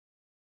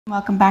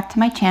Welcome back to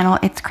my channel.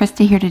 It's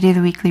Krista here to do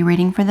the weekly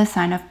reading for the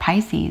sign of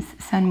Pisces,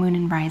 Sun, Moon,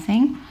 and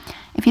Rising.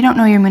 If you don't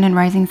know your Moon and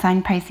Rising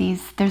sign,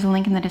 Pisces, there's a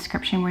link in the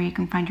description where you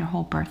can find your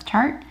whole birth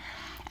chart.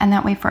 And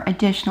that way, for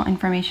additional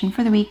information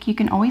for the week, you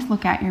can always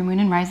look at your Moon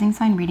and Rising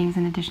sign readings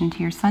in addition to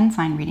your Sun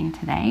sign reading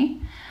today.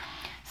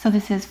 So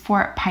this is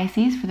for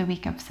Pisces for the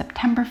week of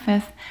September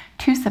 5th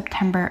to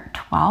September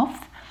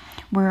 12th.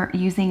 We're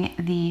using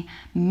the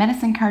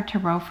Medicine card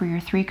Tarot for your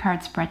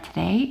 3-card spread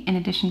today, in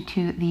addition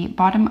to the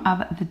bottom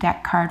of the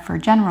deck card for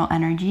general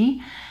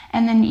energy,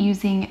 and then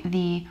using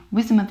the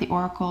Wisdom of the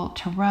Oracle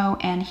Tarot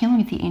and Healing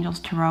with the Angels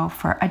Tarot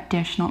for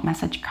additional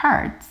message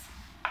cards.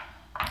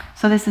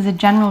 So this is a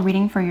general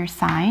reading for your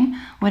sign.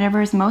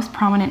 Whatever is most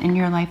prominent in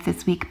your life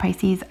this week,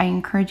 Pisces, I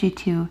encourage you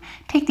to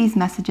take these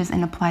messages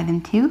and apply them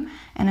to,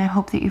 and I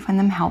hope that you find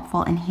them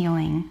helpful and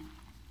healing.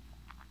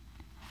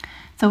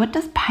 So what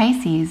does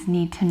Pisces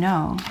need to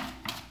know?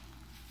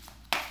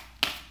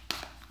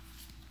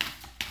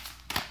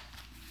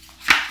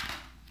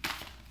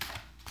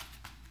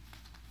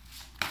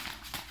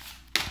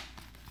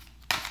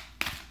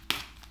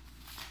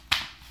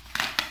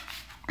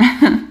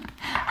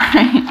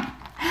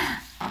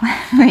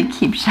 Right. They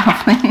keep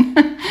shuffling.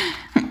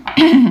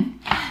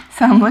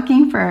 So I'm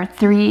looking for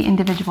 3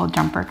 individual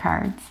jumper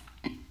cards.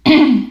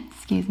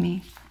 Excuse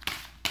me.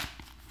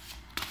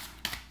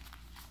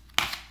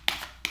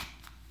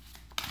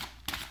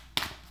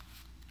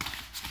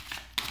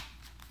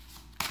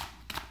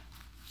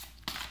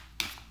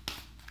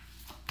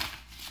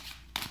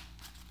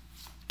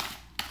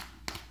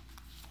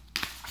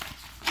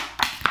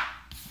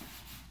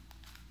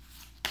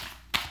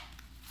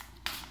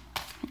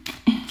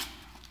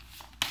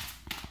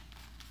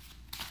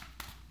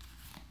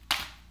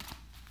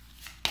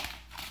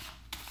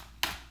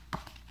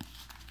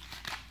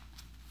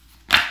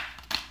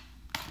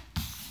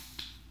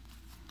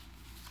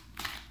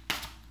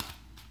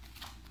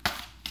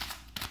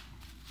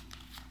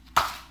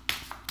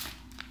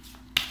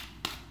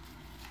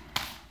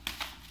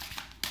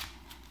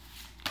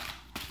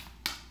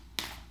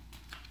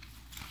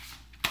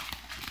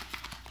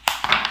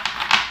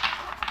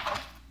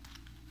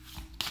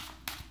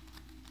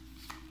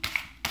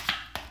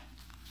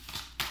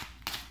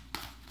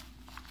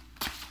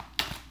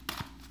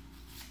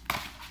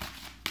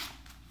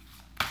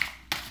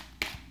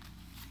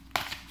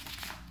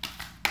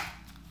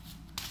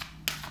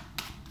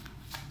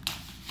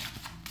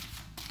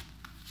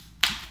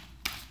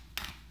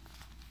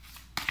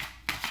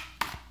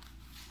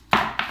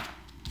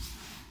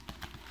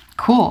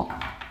 Cool.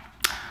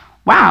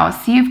 Wow,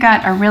 so you've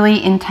got a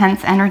really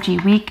intense energy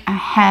week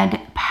ahead,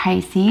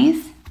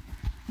 Pisces.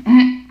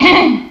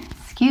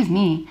 Excuse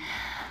me.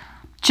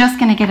 Just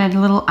going to get a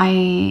little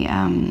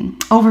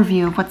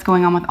overview of what's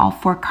going on with all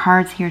 4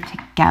 cards here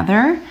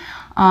together.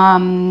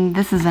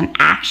 This is an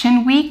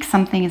action week.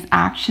 Something is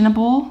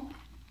actionable,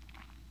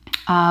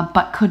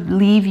 but could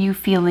leave you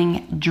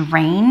feeling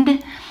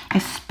drained,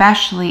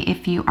 especially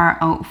if you are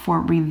out for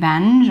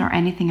revenge or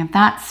anything of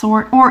that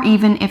sort, or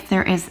even if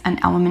there is an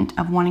element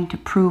of wanting to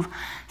prove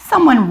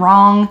someone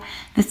wrong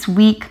this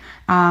week.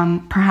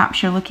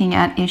 Perhaps you're looking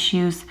at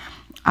issues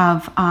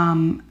of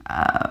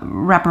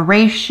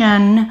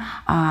reparation,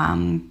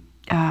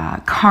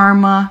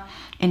 karma,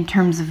 in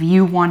terms of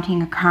you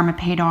wanting a karma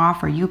paid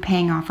off or you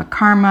paying off a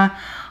karma,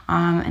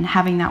 and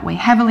having that weigh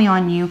heavily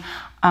on you.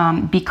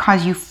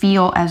 Because you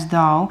feel as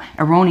though,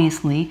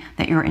 erroneously,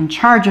 that you're in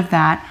charge of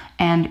that,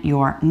 and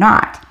you're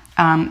not.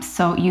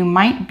 So you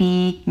might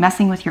be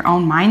messing with your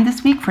own mind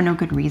this week for no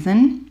good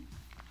reason.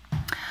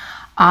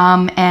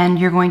 And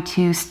you're going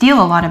to steal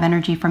a lot of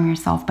energy from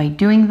yourself by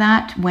doing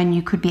that, when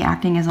you could be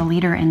acting as a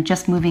leader and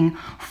just moving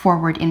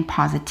forward in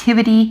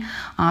positivity.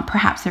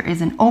 Perhaps there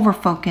is an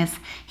overfocus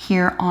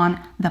here on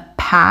the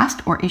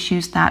past, or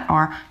issues that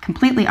are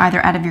completely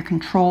either out of your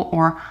control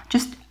or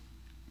just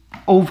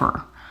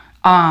over.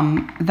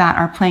 That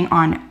are playing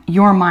on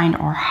your mind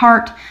or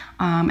heart,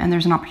 and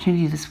there's an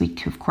opportunity this week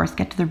to, of course,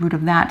 get to the root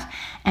of that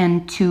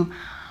and to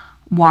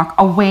walk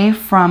away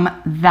from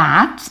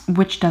that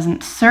which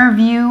doesn't serve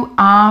you.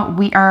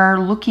 We are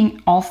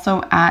looking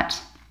also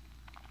at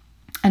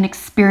an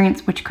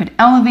experience which could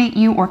elevate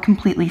you or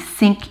completely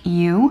sink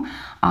you.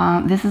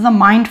 This is a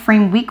mind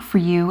frame week for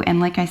you, and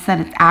like I said,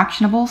 it's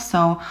actionable.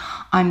 So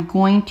I'm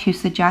going to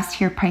suggest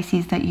here,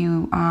 Pisces, that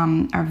you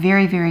are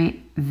very,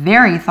 very,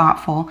 very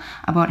thoughtful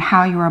about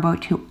how you're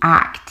about to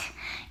act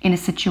in a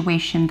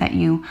situation that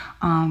you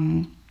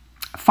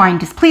find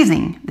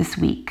displeasing this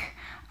week,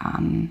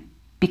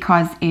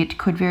 because it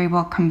could very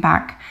well come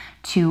back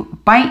to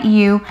bite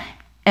you,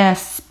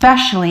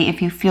 especially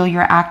if you feel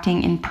you're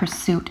acting in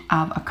pursuit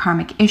of a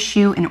karmic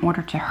issue in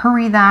order to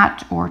hurry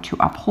that or to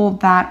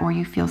uphold that, or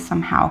you feel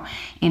somehow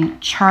in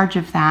charge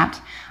of that.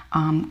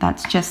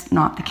 That's just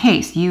not the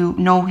case.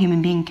 No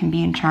human being can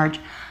be in charge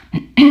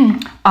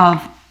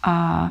of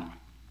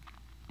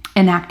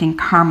enacting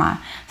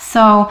karma.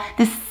 So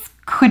this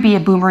could be a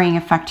boomerang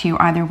effect to you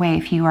either way.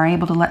 If you are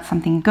able to let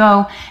something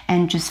go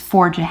and just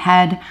forge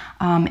ahead,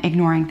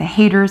 ignoring the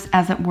haters,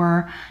 as it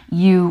were,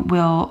 you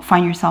will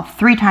find yourself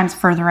 3 times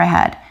further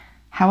ahead.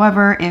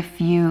 However,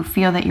 if you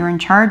feel that you're in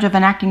charge of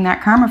enacting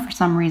that karma for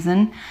some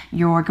reason,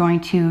 you're going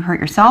to hurt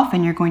yourself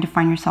and you're going to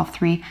find yourself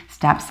 3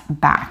 steps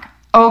back.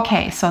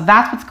 Okay, so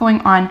that's what's going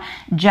on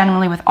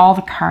generally with all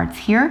the cards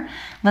here.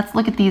 Let's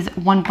look at these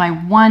one by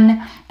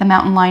one. The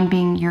mountain line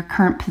being your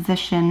current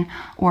position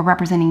or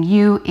representing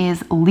you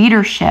is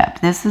leadership.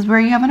 This is where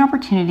you have an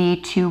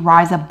opportunity to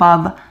rise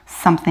above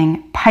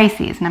something,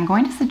 Pisces. And I'm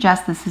going to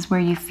suggest this is where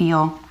you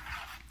feel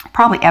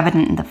probably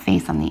evident in the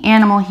face on the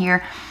animal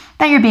here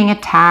that you're being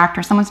attacked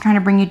or someone's trying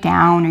to bring you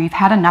down or you've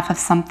had enough of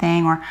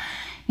something or,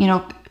 you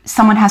know,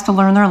 someone has to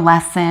learn their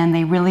lesson.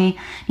 They really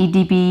need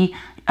to be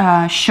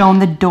shown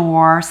the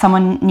door.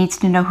 Someone needs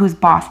to know who's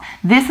boss.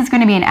 This is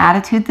going to be an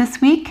attitude this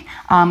week.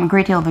 A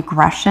great deal of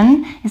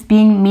aggression is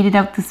being meted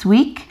out this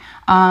week.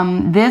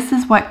 This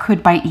is what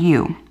could bite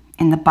you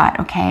in the butt,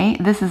 okay?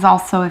 This is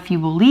also if you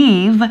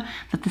believe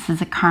that this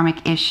is a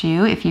karmic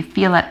issue, if you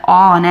feel at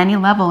all on any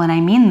level, and I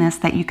mean this,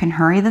 that you can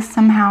hurry this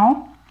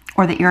somehow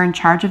or that you're in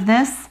charge of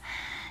this,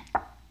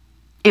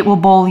 it will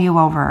bowl you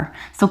over.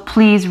 So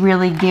please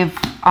really give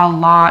a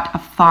lot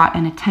of thought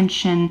and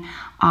attention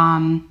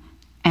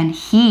and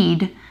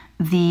heed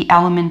the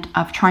element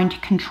of trying to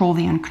control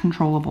the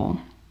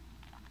uncontrollable.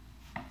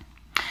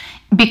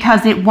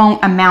 Because it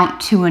won't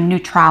amount to a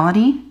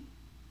neutrality.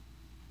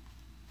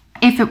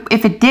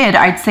 If it did,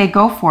 I'd say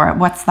go for it.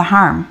 What's the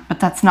harm?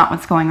 But that's not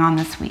what's going on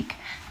this week.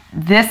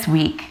 This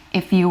week,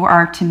 if you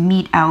are to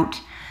mete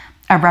out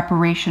a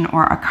reparation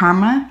or a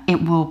karma,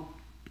 it will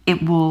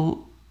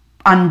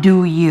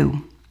undo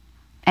you.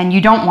 And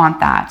you don't want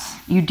that.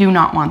 You do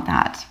not want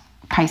that,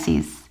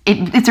 Pisces.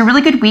 It's a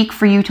really good week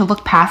for you to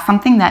look past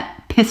something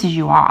that pisses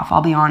you off,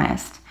 I'll be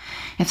honest.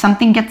 If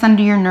something gets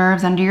under your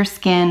nerves, under your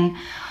skin,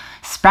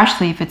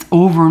 especially if it's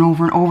over and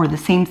over and over, the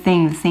same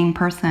thing, the same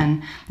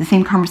person, the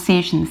same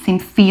conversation, the same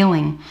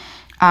feeling.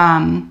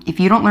 If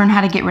you don't learn how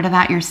to get rid of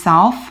that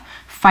yourself,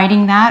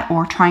 fighting that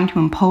or trying to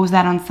impose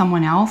that on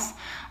someone else,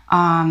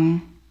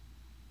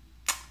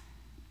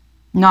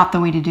 not the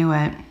way to do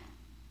it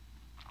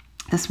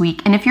this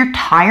week. And if you're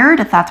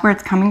tired, if that's where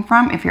it's coming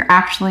from, if you're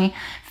actually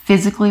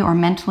physically or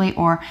mentally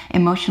or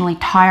emotionally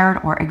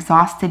tired or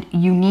exhausted,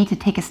 you need to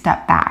take a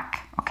step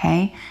back,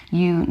 okay?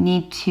 You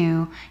need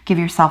to give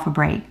yourself a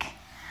break.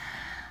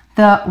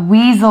 The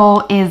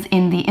weasel is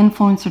in the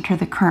influencer to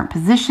the current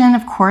position.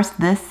 Of course,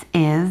 this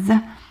is,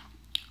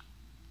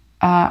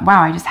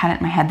 wow, I just had it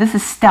in my head. This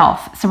is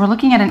stealth. So we're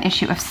looking at an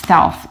issue of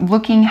stealth,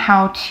 looking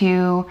how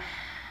to,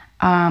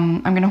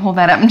 I'm going to hold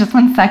that up in just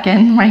one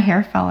second. My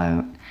hair fell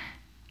out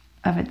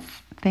of its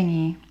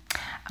thingy.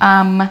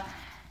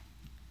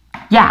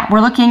 Yeah,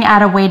 we're looking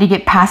at a way to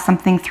get past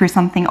something, through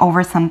something,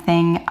 over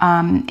something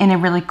in a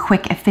really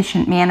quick,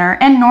 efficient manner.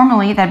 And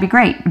normally that'd be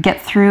great. Get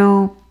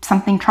through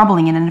something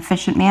troubling in an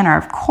efficient manner,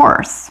 of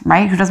course,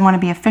 right? Who doesn't want to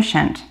be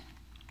efficient?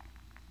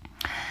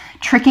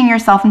 Tricking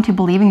yourself into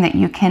believing that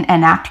you can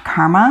enact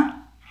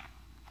karma,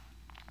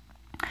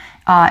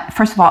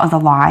 first of all, is a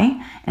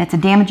lie, and it's a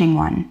damaging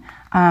one.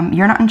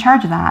 You're not in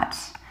charge of that.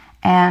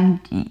 And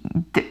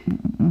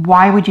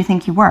why would you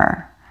think you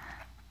were?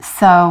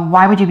 So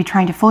why would you be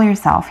trying to fool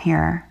yourself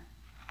here?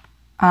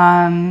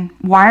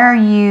 Why are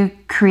you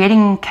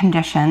creating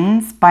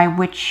conditions by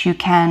which you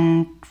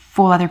can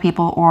fool other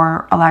people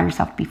or allow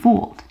yourself to be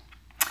fooled?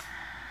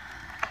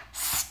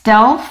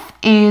 Stealth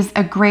is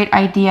a great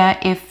idea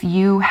if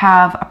you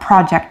have a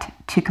project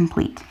to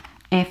complete,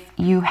 if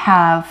you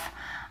have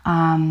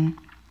an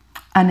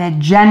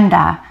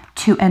agenda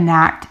to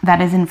enact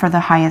that isn't for the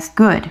highest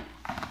good.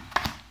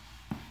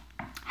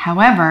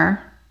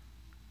 However,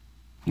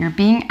 you're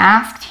being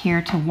asked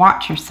here to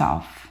watch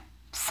yourself.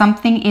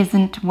 Something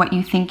isn't what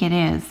you think it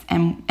is,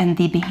 and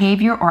the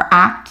behavior or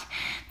act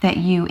that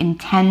you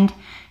intend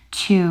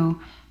to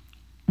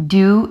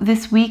do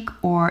this week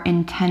or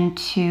intend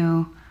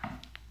to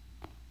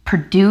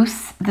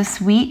produce this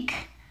week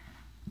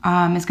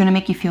is going to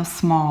make you feel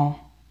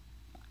small.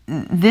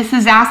 This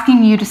is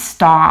asking you to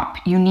stop.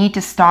 You need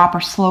to stop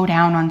or slow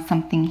down on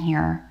something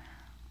here.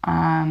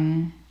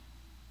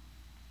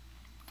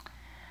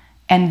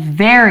 And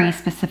very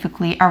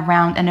specifically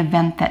around an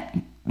event that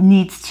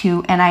needs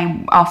to, and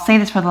I'll say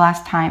this for the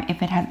last time,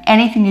 if it has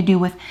anything to do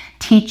with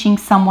teaching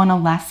someone a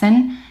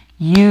lesson,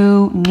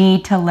 you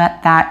need to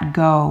let that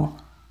go,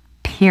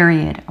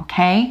 period,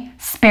 okay?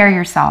 Spare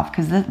yourself,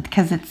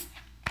 because it's,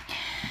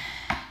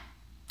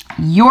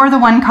 you're the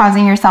one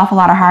causing yourself a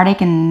lot of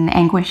heartache and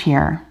anguish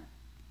here,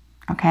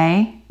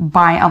 okay?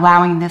 By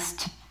allowing this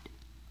to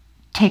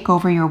take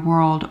over your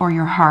world or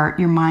your heart,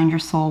 your mind, your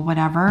soul,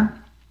 whatever.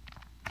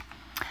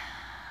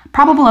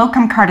 Probable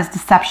outcome card is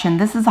deception.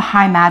 This is a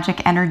high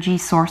magic energy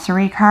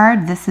sorcery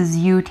card. This is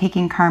you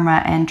taking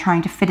karma and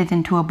trying to fit it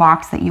into a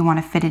box that you want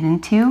to fit it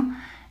into.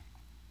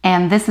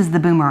 And this is the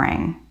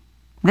boomerang.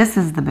 This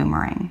is the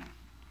boomerang.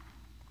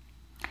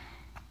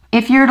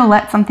 If you're to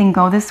let something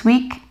go this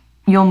week,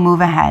 you'll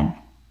move ahead.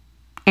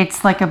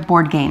 It's like a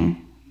board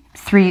game.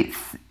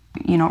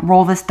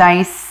 Roll this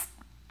dice,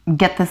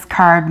 get this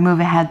card, move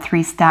ahead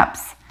 3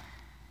 steps.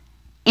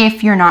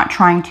 If you're not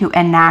trying to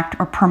enact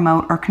or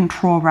promote or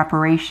control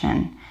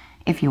reparation,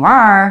 If you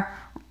are,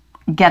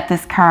 get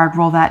this card,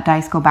 roll that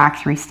dice, go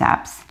back 3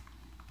 steps.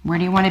 Where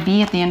do you want to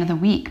be at the end of the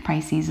week,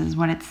 Pisces, is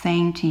what it's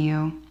saying to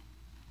you.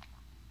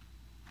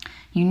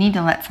 You need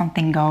to let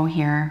something go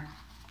here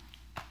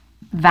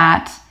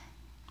that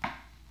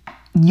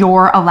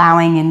you're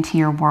allowing into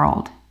your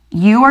world.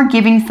 You are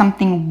giving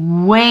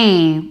something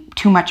way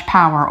too much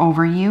power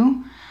over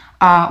you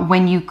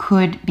when you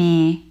could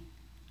be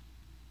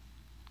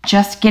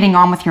just getting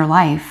on with your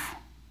life.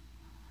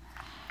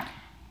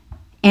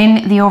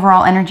 In the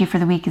overall energy for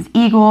the week is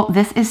Eagle.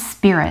 This is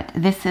spirit.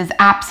 This is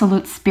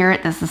absolute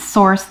spirit. This is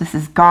source. This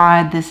is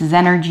God. This is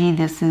energy.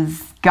 This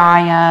is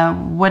Gaia,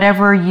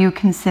 whatever you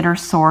consider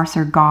source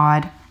or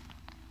God.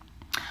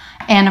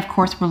 And of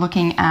course, we're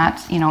looking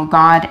at,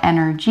 God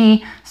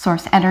energy,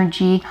 source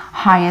energy,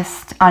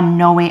 highest,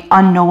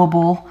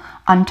 unknowable,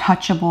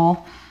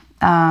 untouchable,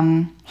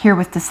 here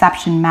with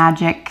deception,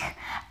 magic,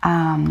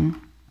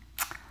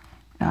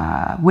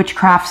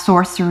 witchcraft,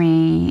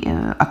 sorcery,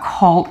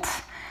 occult.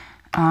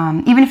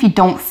 Even if you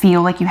don't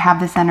feel like you have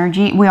this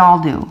energy, we all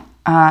do.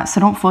 So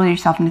don't fool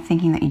yourself into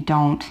thinking that you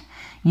don't.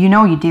 You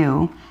know you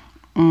do.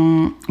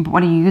 But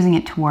what are you using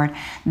it toward?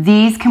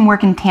 These can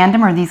work in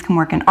tandem or these can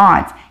work in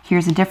odds.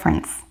 Here's the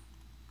difference.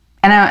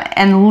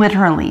 And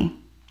literally,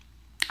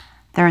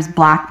 there's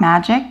black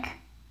magic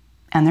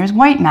and there's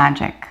white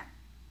magic.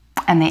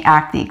 And they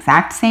act the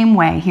exact same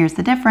way. Here's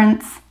the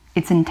difference.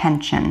 It's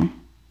intention.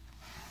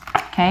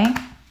 Okay?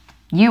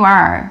 You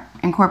are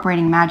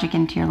incorporating magic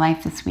into your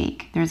life this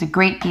week. There's a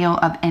great deal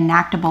of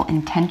enactable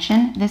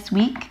intention this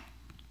week.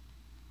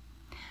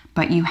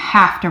 But you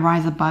have to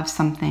rise above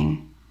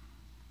something.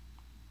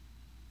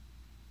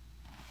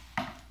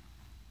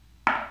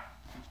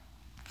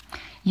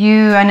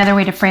 Another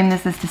way to frame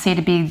this is to say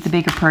to be the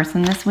bigger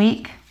person this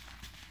week.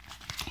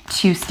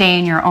 To stay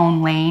in your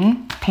own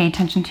lane. Pay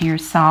attention to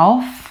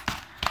yourself.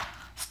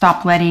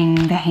 Stop letting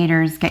the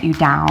haters get you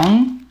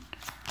down.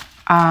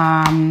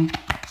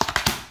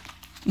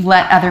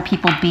 Let other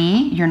people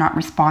be. You're not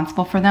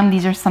responsible for them.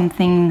 These are some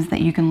things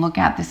that you can look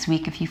at this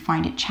week if you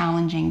find it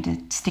challenging to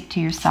stick to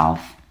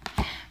yourself.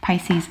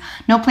 Pisces,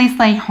 no place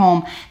like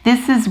home.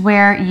 This is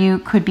where you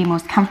could be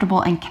most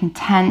comfortable and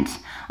content.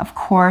 Of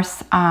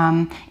course,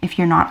 if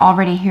you're not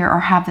already here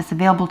or have this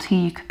available to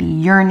you, you could be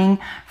yearning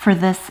for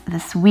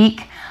this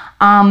week.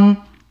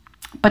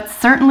 But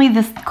certainly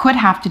this could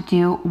have to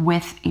do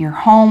with your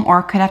home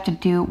or could have to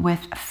do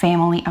with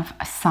family of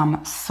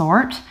some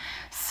sort.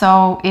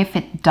 So if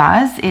it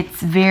does,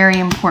 it's very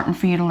important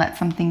for you to let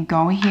something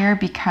go here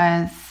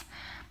because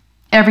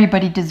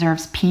everybody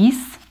deserves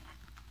peace.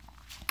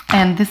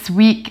 And this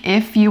week,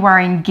 if you are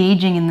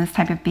engaging in this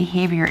type of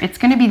behavior, it's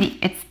going to be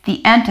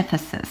the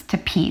antithesis to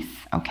peace,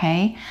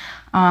 okay?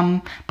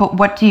 But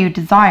what do you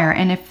desire?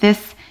 And if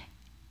this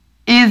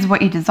is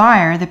what you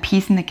desire, the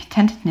peace and the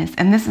contentedness,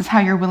 and this is how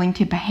you're willing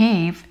to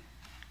behave,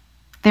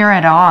 they're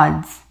at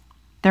odds.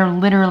 They're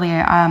literally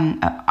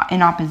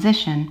in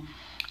opposition.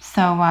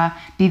 So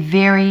be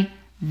very,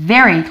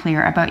 very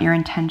clear about your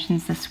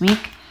intentions this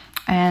week.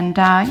 And,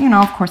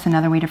 of course,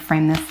 another way to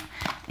frame this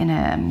in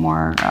a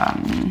more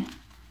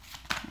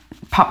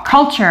pop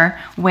culture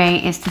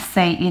way is to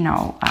say,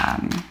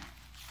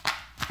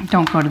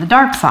 don't go to the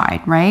dark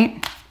side,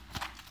 right?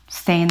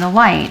 Stay in the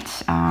light.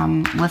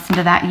 Listen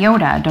to that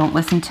Yoda. Don't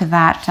listen to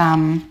that.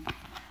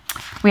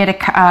 We had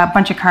a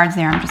bunch of cards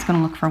there. I'm just going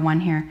to look for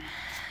one here.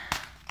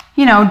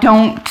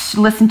 Don't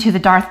listen to the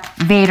Darth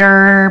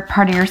Vader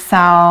part of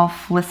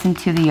yourself. Listen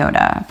to the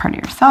Yoda part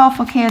of yourself.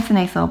 Okay, it's a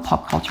nice little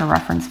pop culture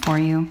reference for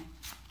you.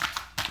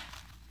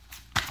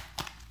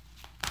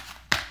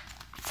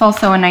 It's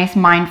also a nice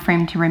mind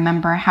frame to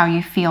remember how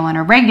you feel on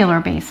a regular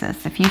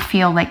basis. If you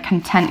feel like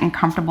content and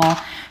comfortable,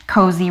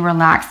 cozy,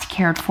 relaxed,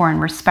 cared for,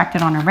 and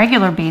respected on a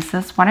regular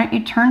basis, why don't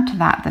you turn to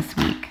that this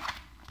week?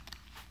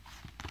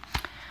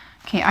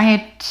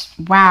 Okay,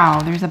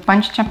 wow, there's a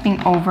bunch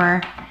jumping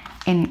over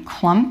in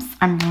clumps.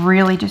 I'm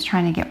really just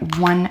trying to get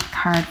one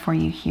card for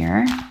you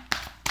here.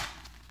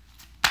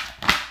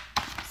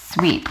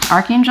 Sweet.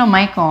 Archangel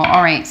Michael.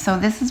 All right, so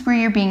this is where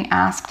you're being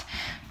asked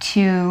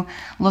to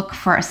look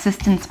for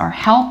assistance or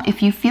help.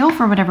 If you feel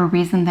for whatever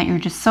reason that you're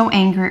just so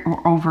angry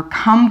or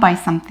overcome by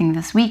something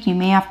this week, you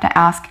may have to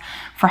ask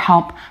for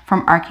help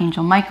from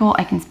Archangel Michael.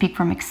 I can speak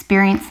from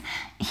experience.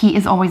 He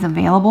is always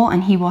available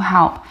and he will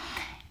help.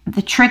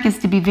 The trick is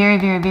to be very,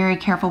 very, very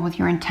careful with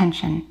your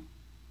intention.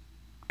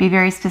 Be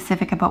very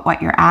specific about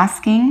what you're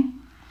asking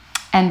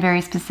and very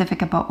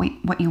specific about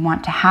what you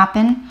want to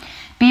happen.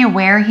 Be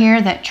aware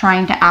here that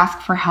trying to ask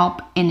for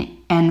help in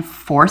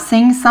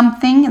enforcing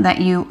something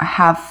that you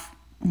have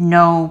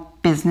no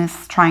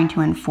business trying to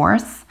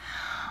enforce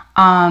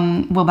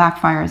will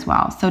backfire as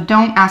well. So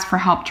don't ask for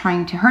help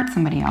trying to hurt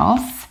somebody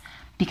else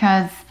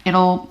because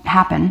it'll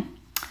happen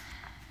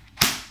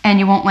and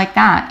you won't like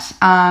that.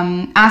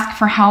 Ask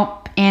for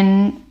help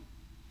in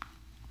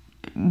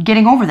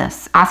getting over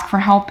this. Ask for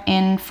help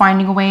in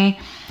finding a way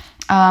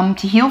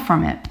to heal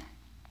from it.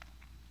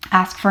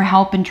 Ask for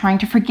help in trying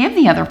to forgive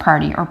the other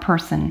party or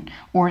person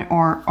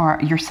or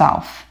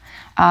yourself.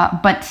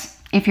 But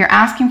If you're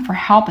asking for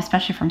help,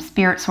 especially from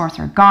spirit, source,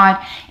 or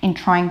God, in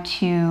trying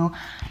to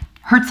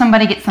hurt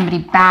somebody, get somebody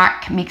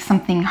back, make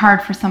something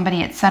hard for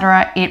somebody,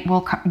 etc., it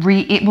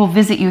will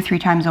visit you 3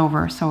 times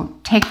over. So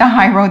take the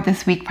high road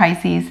this week,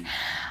 Pisces.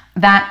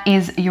 That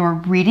is your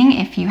reading.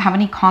 If you have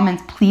any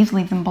comments, please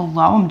leave them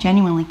below. I'm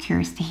genuinely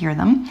curious to hear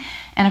them.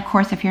 And of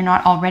course, if you're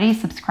not already,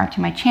 subscribe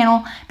to my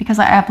channel because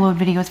I upload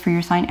videos for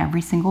your sign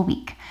every single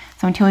week.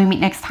 So until we meet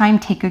next time,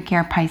 take good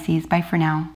care, Pisces. Bye for now.